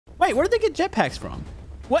Wait, where did they get jetpacks from?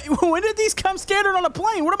 What? When did these come standard on a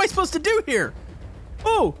plane? What am I supposed to do here?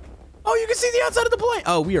 Oh, you can see the outside of the plane.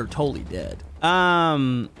 Oh, we are totally dead.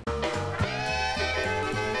 Hello,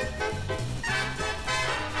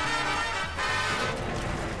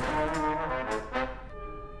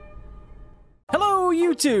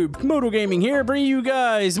 YouTube. Camodo Gaming here, bringing you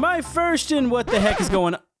guys my first and what the heck is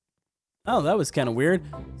going on. Oh, that was kind of weird.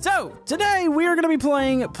 So, today we are going to be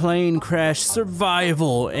playing Plane Crash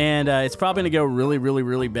Survival, and it's probably going to go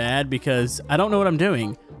really bad because I don't know what I'm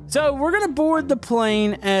doing. So, we're going to board the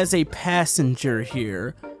plane as a passenger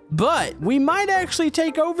here, but we might actually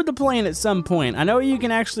take over the plane at some point. I know you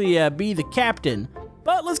can actually be the captain,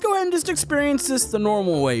 but let's go ahead and just experience this the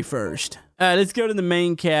normal way first. Let's go to the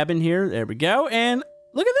main cabin here. There we go, and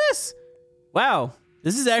look at this. Wow.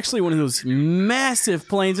 This is actually one of those massive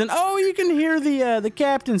planes, and oh, you can hear the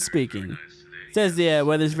captain speaking. It says the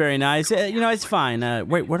weather's very nice. You know, it's fine.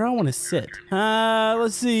 Wait, where do I want to sit?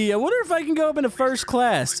 Let's see. I wonder if I can go up into first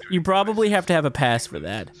class. You probably have to have a pass for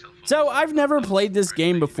that. So I've never played this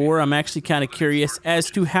game before. I'm actually kind of curious as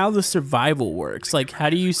to how the survival works. Like, how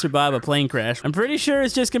do you survive a plane crash? I'm pretty sure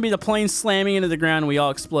it's just gonna be the plane slamming into the ground and we all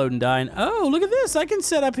explode and die. And oh, look at this. I can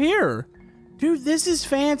set up here. Dude, this is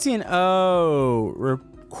fancy, and oh,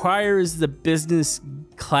 requires the business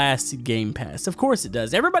class game pass. Of course it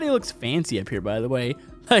does. Everybody looks fancy up here, by the way.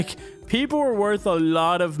 Like, people are worth a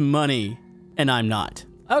lot of money, and I'm not.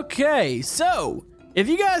 Okay, so if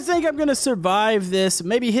you guys think I'm gonna survive this,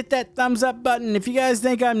 maybe hit that thumbs up button. If you guys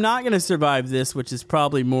think I'm not gonna survive this, which is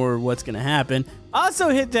probably more what's gonna happen, also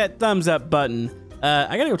hit that thumbs up button.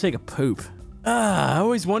 I gotta go take a poop. I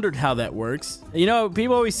always wondered how that works. You know,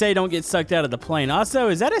 people always say don't get sucked out of the plane. Also,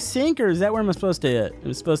 is that a sink or is that where I'm supposed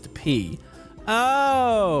to pee?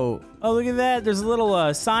 Oh, look at that. There's a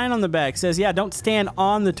little sign on the back. It says, yeah, don't stand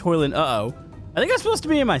on the toilet. Uh-oh. I think I'm supposed to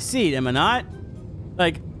be in my seat, am I not?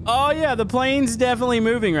 Like, oh yeah, the plane's definitely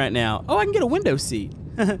moving right now. Oh, I can get a window seat.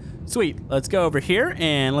 Sweet. Let's go over here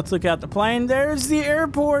and let's look out the plane. There's the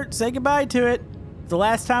airport. Say goodbye to it. It's the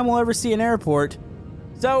last time we'll ever see an airport.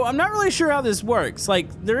 So, I'm not really sure how this works. Like,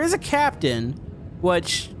 there is a captain,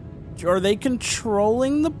 which, are they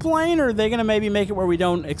controlling the plane, or are they gonna maybe make it where we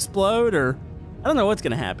don't explode, or, I don't know what's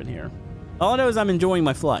gonna happen here. All I know is I'm enjoying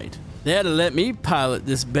my flight. They had to let me pilot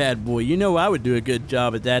this bad boy. You know I would do a good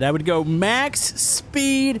job at that. I would go max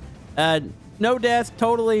speed, no death,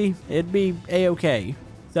 totally, it'd be a-okay.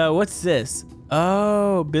 So, what's this?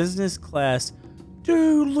 Oh, business class.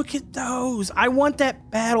 Dude, look at those. I want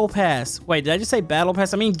that battle pass. Wait, did I just say battle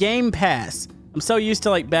pass? I mean game pass. I'm so used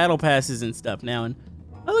to like battle passes and stuff now. And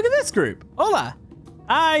oh, look at this group. Hola.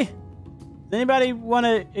 Hi. Does anybody want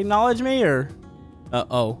to acknowledge me or?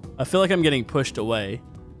 Uh-oh. I feel like I'm getting pushed away.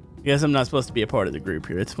 I guess I'm not supposed to be a part of the group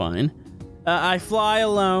here. It's fine. I fly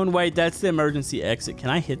alone. Wait, that's the emergency exit.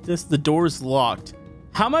 Can I hit this? The door's locked.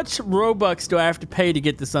 How much Robux do I have to pay to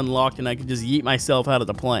get this unlocked and I can just yeet myself out of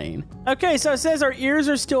the plane? Okay, so it says our ears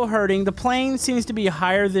are still hurting. The plane seems to be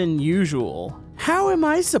higher than usual. How am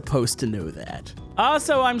I supposed to know that?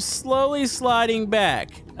 Also, I'm slowly sliding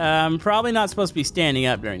back. I'm probably not supposed to be standing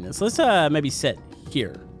up during this. Let's maybe sit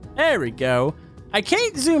here. There we go. I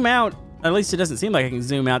can't zoom out. At least it doesn't seem like I can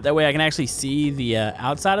zoom out. That way I can actually see the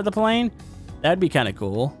outside of the plane. That'd be kind of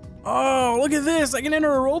cool. Oh, look at this. I can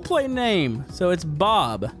enter a roleplay name. So it's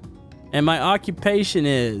Bob. And my occupation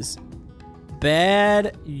is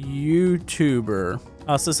bad YouTuber.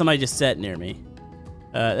 Also, somebody just sat near me.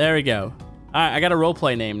 There we go. All right, I got a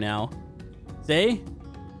roleplay name now. See?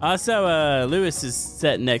 Also, Lewis is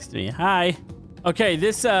sitting next to me. Hi. Okay,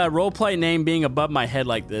 this roleplay name being above my head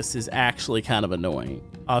like this is actually kind of annoying.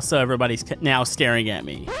 Also, everybody's now staring at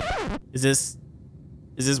me. Is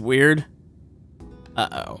this weird?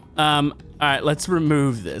 Uh-oh. All right, let's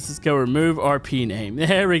remove this. Let's go remove RP name.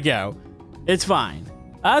 There we go. It's fine.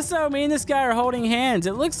 Also, me and this guy are holding hands.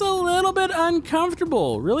 It looks a little bit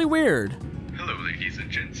uncomfortable. Really weird. Hello, ladies and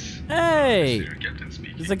gents. Hey. Mr. Captain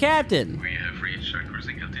speaking. It's the captain. We have reached our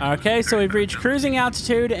cruising altitude. Okay, so we've reached cruising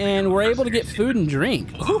altitude, and we're able to get food and drink.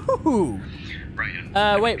 Ooh.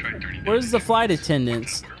 Ryan, wait. Where's the flight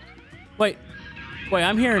attendants? Wait,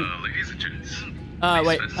 I'm hearing... ladies and gents.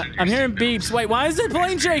 Wait, I'm hearing beeps. Wait, why is the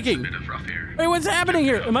plane shaking? Wait, what's happening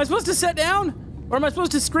here? Am I supposed to sit down? Or am I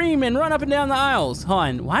supposed to scream and run up and down the aisles? Hold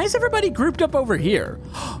on, why is everybody grouped up over here?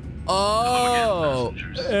 Oh,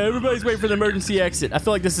 everybody's waiting for the emergency exit. I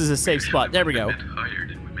feel like this is a safe spot. There we go.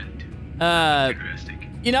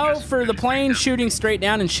 You know, for the plane shooting straight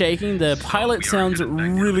down and shaking, the pilot sounds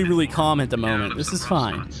really calm at the moment. This is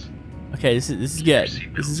fine. Okay, this is good.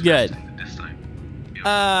 This is good.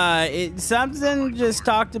 Something just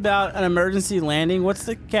talked about an emergency landing. What's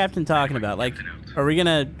the captain talking about? Like, are we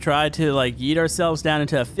gonna try to like yeet ourselves down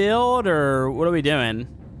into a field, or what are we doing?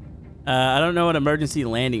 I don't know what emergency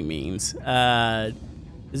landing means.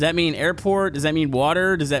 Does that mean airport? Does that mean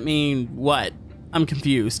water? Does that mean what? I'm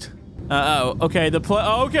confused. Okay,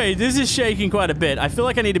 okay, this is shaking quite a bit. I feel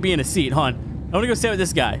like I need to be in a seat. Hold on. I want to go sit with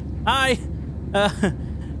this guy. Hi.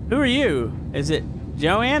 Who are you? Is it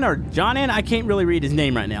Joanne or John-Ann? I can't really read his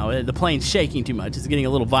name right now. The plane's shaking too much. It's getting a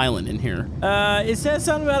little violent in here. It says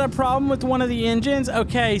something about a problem with one of the engines.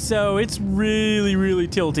 Okay, so it's really, really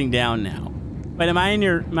tilting down now. Wait, am I in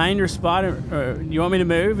your spot? Or you want me to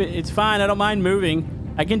move? It's fine. I don't mind moving.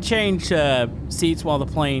 I can change seats while the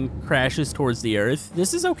plane crashes towards the earth.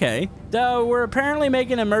 This is okay. So we're apparently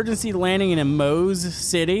making an emergency landing in a Moe's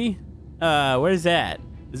City. Where's that?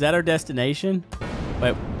 Is that our destination?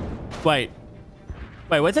 Wait,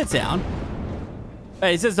 what's that sound?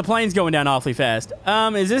 Wait, it says the plane's going down awfully fast.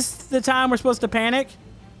 Is this the time we're supposed to panic?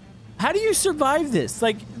 How do you survive this?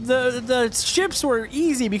 Like, the ships were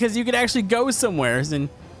easy because you could actually go somewhere. And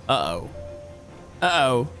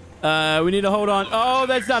we need to hold on. Oh,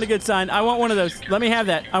 that's not a good sign. I want one of those. Let me have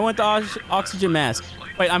that. I want the oxygen mask.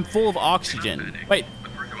 Wait, I'm full of oxygen. Wait,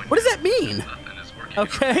 what does that mean?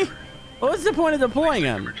 Okay. What's the point of deploying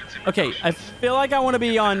them? Okay, I feel like I want to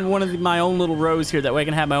be on one of my own little rows here. That way I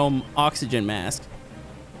can have my own oxygen mask.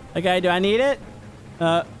 Okay, do I need it?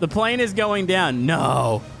 The plane is going down.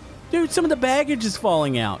 No. Dude, some of the baggage is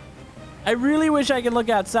falling out. I really wish I could look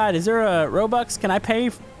outside. Is there a Robux? Can I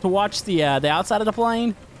pay to watch the outside of the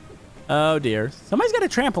plane? Oh dear. Somebody's got a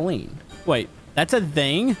trampoline. Wait, that's a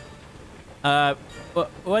thing?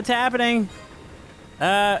 What's happening?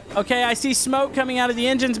 Okay, I see smoke coming out of the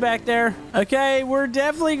engines back there. Okay, we're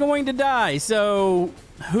definitely going to die. So,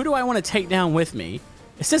 who do I want to take down with me?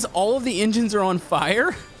 It says all of the engines are on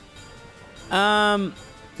fire.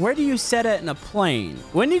 Where do you set it in a plane?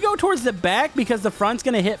 When you go towards the back because the front's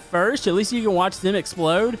gonna hit first, at least you can watch them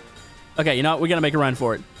explode. Okay, you know what? We gotta make a run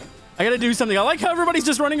for it. I gotta do something. I like how everybody's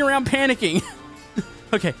just running around panicking.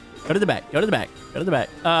 Okay, go to the back, go to the back, go to the back.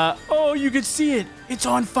 Oh, you can see it. It's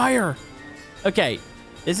on fire. Okay,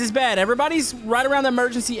 this is bad. Everybody's right around the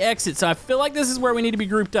emergency exit, so I feel like this is where we need to be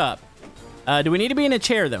grouped up. Do we need to be in a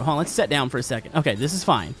chair, though? Hold on, let's sit down for a second. Okay, this is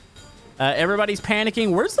fine. Everybody's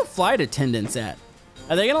panicking. Where's the flight attendants at?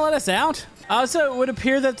 Are they gonna let us out? Also, it would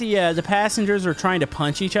appear that the passengers are trying to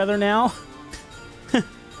punch each other now.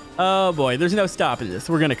 Oh boy, there's no stopping this.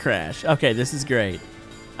 We're gonna crash. Okay, this is great.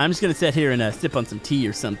 I'm just gonna sit here and sip on some tea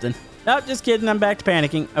or something. Nope, just kidding. I'm back to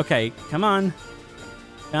panicking. Okay, come on.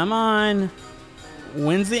 Come on.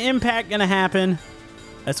 When's the impact gonna happen?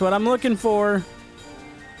 That's what I'm looking for.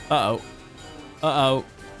 Uh-oh.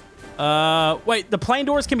 Uh-oh. Wait, the plane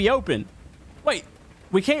doors can be open. Wait,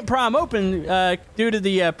 we can't pry them open due to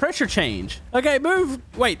the pressure change. Okay, move.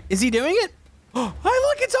 Wait, is he doing it? Oh,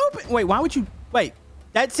 look, it's open. Wait, why would you? Wait,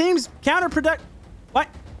 that seems counterproductive. What?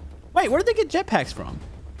 Wait, where did they get jetpacks from?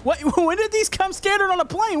 What? When did these come standard on a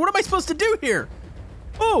plane? What am I supposed to do here?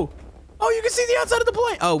 Oh, you can see the outside of the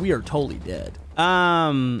plane. Oh, we are totally dead.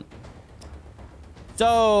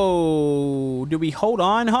 So do we hold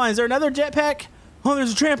on? Huh? Is there another jetpack? Oh,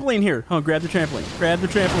 there's a trampoline here. Oh, grab the trampoline. Grab the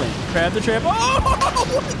trampoline. Grab the trampoline. Oh, what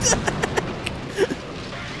the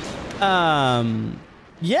heck?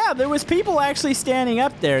 Yeah, there was people actually standing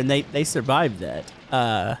up there, and they survived that.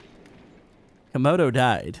 Camodo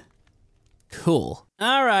died. Cool.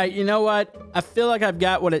 All right, you know what? I feel like I've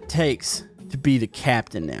got what it takes to be the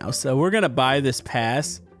captain now. So we're gonna buy this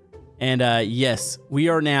pass. And yes, we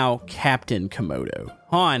are now Captain Camodo.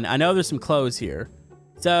 Han, I know there's some clothes here.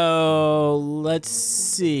 So let's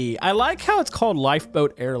see. I like how it's called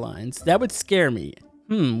Lifeboat Airlines. That would scare me.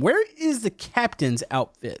 Where is the captain's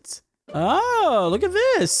outfits? Oh, look at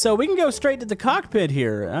this. So we can go straight to the cockpit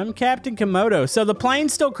here. I'm Captain Camodo. So the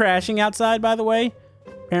plane's still crashing outside, by the way.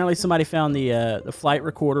 Apparently somebody found the flight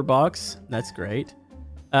recorder box. That's great.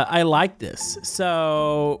 I like this.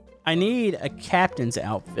 So I need a captain's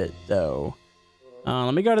outfit, though.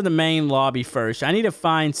 Let me go to the main lobby first. I need to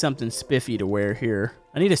find something spiffy to wear here.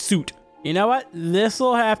 I need a suit. You know what?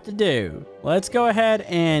 This'll have to do. Let's go ahead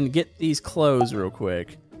and get these clothes real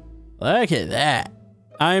quick. Look at that.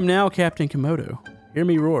 I am now Captain Camodo. Hear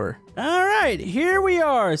me roar. All right, here we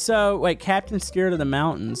are. So, wait, Captain Scared of the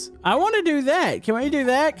Mountains. I want to do that. Can we do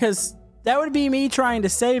that? Because that would be me trying to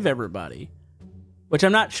save everybody, which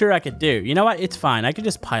I'm not sure I could do. You know what? It's fine. I can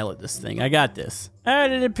just pilot this thing. I got this. All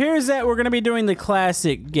right, it appears that we're going to be doing the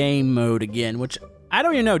classic game mode again, which I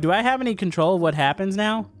don't even know. Do I have any control of what happens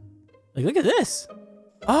now? Like, look at this.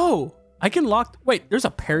 Oh, I can lock. Wait, there's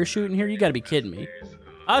a parachute in here? You gotta be kidding me.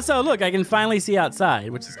 Also, look, I can finally see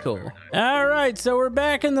outside, which is cool. All right, so we're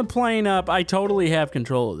backing the plane up. I totally have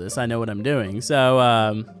control of this. I know what I'm doing.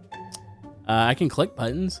 So, I can click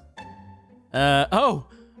buttons. Oh,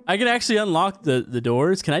 I can actually unlock the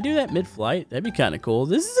doors. Can I do that mid-flight? That'd be kind of cool.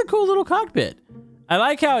 This is a cool little cockpit. I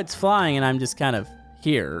like how it's flying and I'm just kind of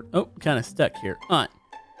here. Oh, kind of stuck here.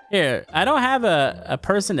 Here, I don't have a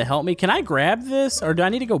person to help me. Can I grab this or do I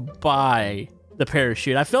need to go buy the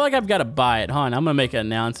parachute? I feel like I've got to buy it. Hold on, I'm gonna make an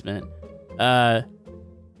announcement. Hold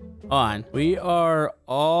on. We are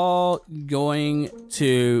all going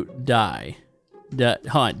to die. Hold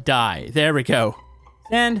on, die. There we go.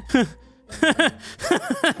 And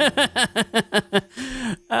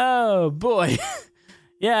oh boy.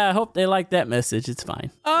 Yeah, I hope they like that message. It's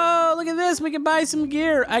fine. Oh, look at this. We can buy some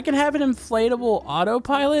gear. I can have an inflatable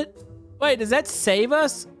autopilot. Wait, does that save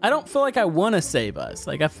us? I don't feel like I want to save us.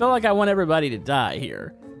 Like, I feel like I want everybody to die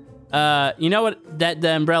here. You know what?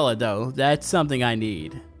 The umbrella, though, that's something I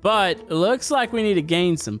need. But it looks like we need to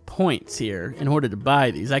gain some points here in order to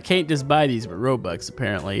buy these. I can't just buy these with Robux,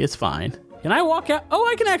 apparently. It's fine. Can I walk out? Oh,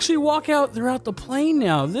 I can actually walk out throughout the plane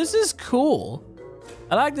now. This is cool.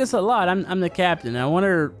 I like this a lot. I'm the captain. I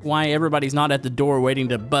wonder why everybody's not at the door waiting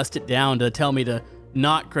to bust it down to tell me to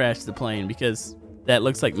not crash the plane, because that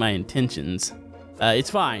looks like my intentions. It's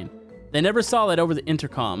fine. They never saw that over the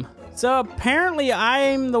intercom. So apparently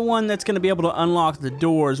I'm the one that's gonna be able to unlock the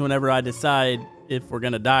doors whenever I decide if we're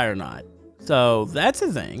gonna die or not. So that's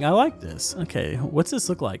a thing. I like this. Okay, what's this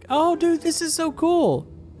look like? Oh, dude, this is so cool.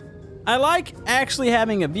 I like actually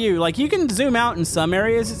having a view. Like, you can zoom out in some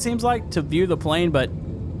areas, it seems like, to view the plane, but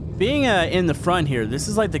being in the front here, this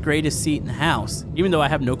is like the greatest seat in the house, even though I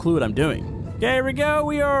have no clue what I'm doing. Okay, here we go.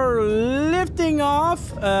 We are lifting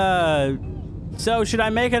off. So should I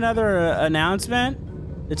make another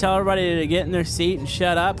announcement to tell everybody to get in their seat and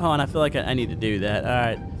shut up? Hold on, I feel like I need to do that. All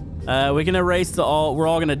right. We can erase the we're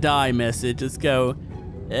all gonna die message. Let's go.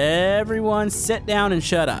 Everyone sit down and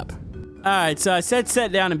shut up. All right, so I said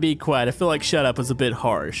sit down and be quiet. I feel like shut up was a bit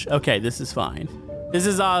harsh. Okay, this is fine. This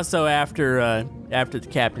is also after the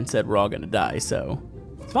captain said we're all gonna die, so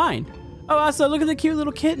it's fine. Oh, also, look at the cute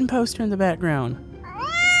little kitten poster in the background.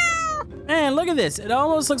 Man, look at this. It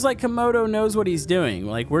almost looks like Camodo knows what he's doing.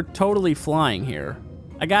 Like, we're totally flying here.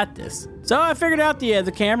 I got this. So I figured out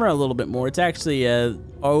the camera a little bit more. It's actually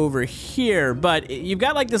over here, but you've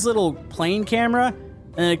got like this little plane camera.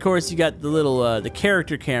 And then, of course, you got the little, the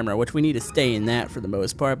character camera, which we need to stay in that for the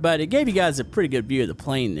most part. But it gave you guys a pretty good view of the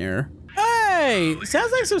plane there. Hey,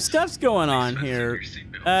 sounds like some stuff's going on here.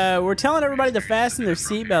 We're telling everybody to fasten their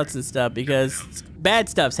seatbelts and stuff because bad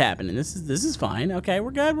stuff's happening. This is fine. Okay,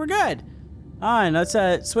 we're good. We're good. All right,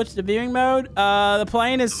 let's switch to viewing mode. The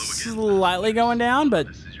plane is slightly going down, but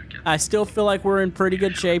I still feel like we're in pretty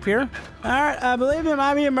good shape here. All right, I believe it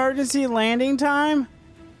might be emergency landing time.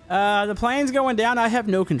 The plane's going down. I have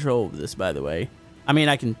no control of this, by the way. I mean,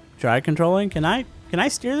 I can try controlling. Can I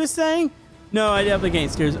steer this thing? No, I definitely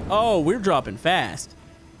can't steer. Oh, we're dropping fast.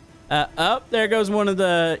 Up there goes one of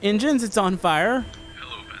the engines. It's on fire.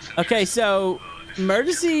 Okay, so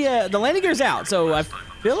emergency. The landing gear's out. So I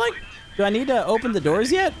feel like, do I need to open the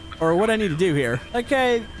doors yet, or what do I need to do here?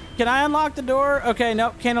 Okay, can I unlock the door? Okay,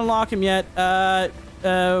 nope, can't unlock him yet.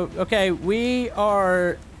 Okay, we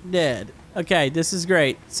are dead. Okay, this is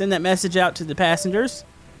great. Send that message out to the passengers.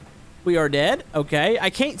 We are dead. Okay, I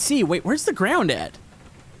can't see. Wait, where's the ground at?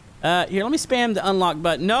 Here, let me spam the unlock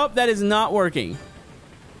button. Nope, that is not working.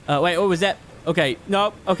 Wait, what was that? Okay,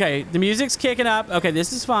 nope. Okay, the music's kicking up. Okay,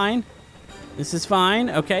 this is fine. This is fine.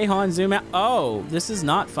 Okay, hold on, zoom out. Oh, this is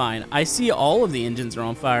not fine. I see all of the engines are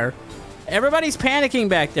on fire. Everybody's panicking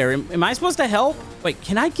back there. Am I supposed to help? Wait,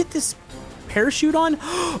 can I get this parachute on?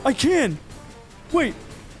 I can. Wait.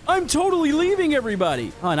 I'm totally leaving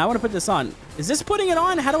everybody. Hold on, I want to put this on. Is this putting it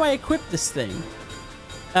on? How do I equip this thing?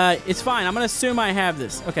 It's fine. I'm going to assume I have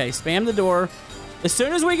this. Okay, spam the door. As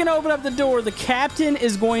soon as we can open up the door, the captain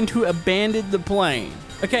is going to abandon the plane.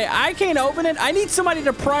 Okay, I can't open it. I need somebody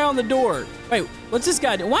to pry on the door. Wait, what's this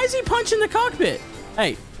guy doing? Why is he punching the cockpit?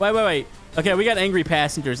 Hey, wait. Okay, we got angry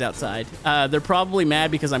passengers outside. They're probably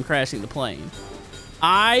mad because I'm crashing the plane.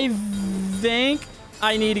 I think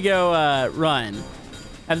I need to go run.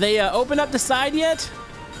 Have they opened up the side yet?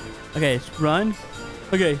 Okay, run.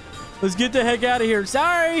 Okay, let's get the heck out of here.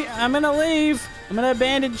 Sorry, I'm gonna leave. I'm gonna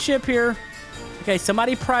abandon ship here. Okay,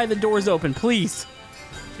 somebody pry the doors open, please.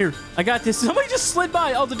 Here, I got this. Somebody just slid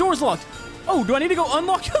by. Oh, the door's locked. Oh, do I need to go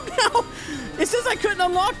unlock them now? It says I couldn't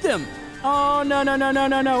unlock them. Oh,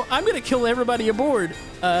 no. I'm gonna kill everybody aboard.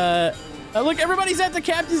 Look, everybody's at the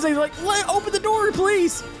captain's. They're like, open the door,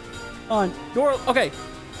 please. on. Door, okay.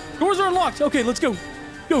 Doors are unlocked. Okay, let's go.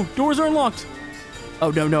 Go, doors are unlocked.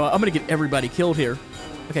 Oh, no, no, I'm gonna get everybody killed here.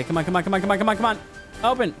 Okay, come on, come on, come on, come on, come on, come on.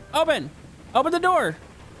 Open, open, open the door.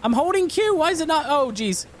 I'm holding Q, why is it not? Oh,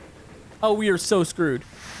 geez. Oh, we are so screwed.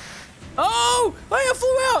 Oh, I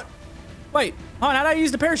flew out. Wait, hold on, how did I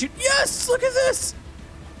use the parachute? Yes, look at this.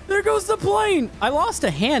 There goes the plane. I lost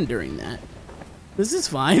a hand during that. This is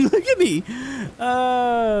fine, look at me.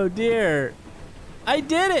 Oh, dear. I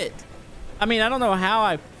did it. I mean, I don't know how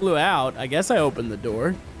I flew out. I guess I opened the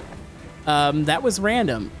door. That was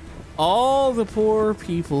random. All the poor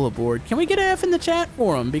people aboard. Can we get an F in the chat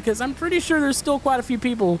for them? Because I'm pretty sure there's still quite a few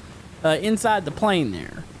people inside the plane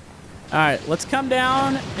there. All right, let's come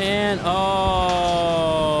down and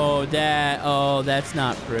oh, that's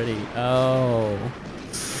not pretty. Oh,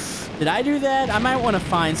 did I do that? I might want to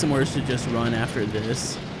find somewhere to just run after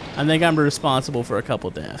this. I think I'm responsible for a couple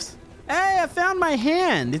deaths. Hey, I found my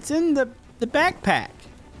hand. It's in the backpack.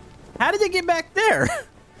 How did it get back there?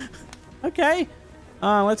 Okay,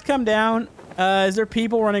 let's come down. Is there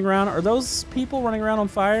people running around? Are those people running around on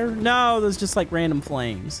fire? No, those just like random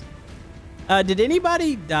flames. Did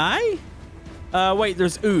anybody die? Wait,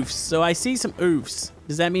 there's oofs. So I see some oofs.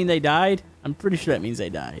 Does that mean they died? I'm pretty sure that means they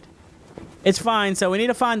died. It's fine. So we need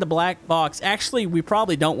to find the black box. Actually, we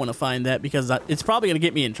probably don't want to find that because it's probably going to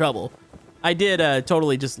get me in trouble. I did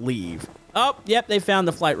totally just leave. Oh, yep, they found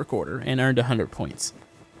the flight recorder and earned 100 points.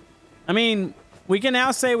 I mean, we can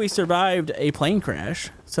now say we survived a plane crash,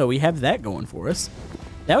 so we have that going for us.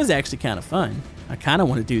 That was actually kind of fun. I kind of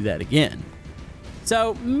want to do that again.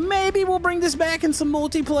 So maybe we'll bring this back in some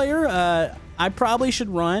multiplayer. I probably should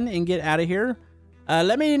run and get out of here.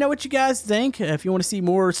 Let me know what you guys think. If you want to see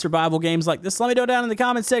more survival games like this, let me know down in the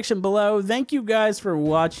comment section below. Thank you guys for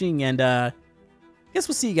watching, and I guess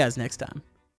we'll see you guys next time.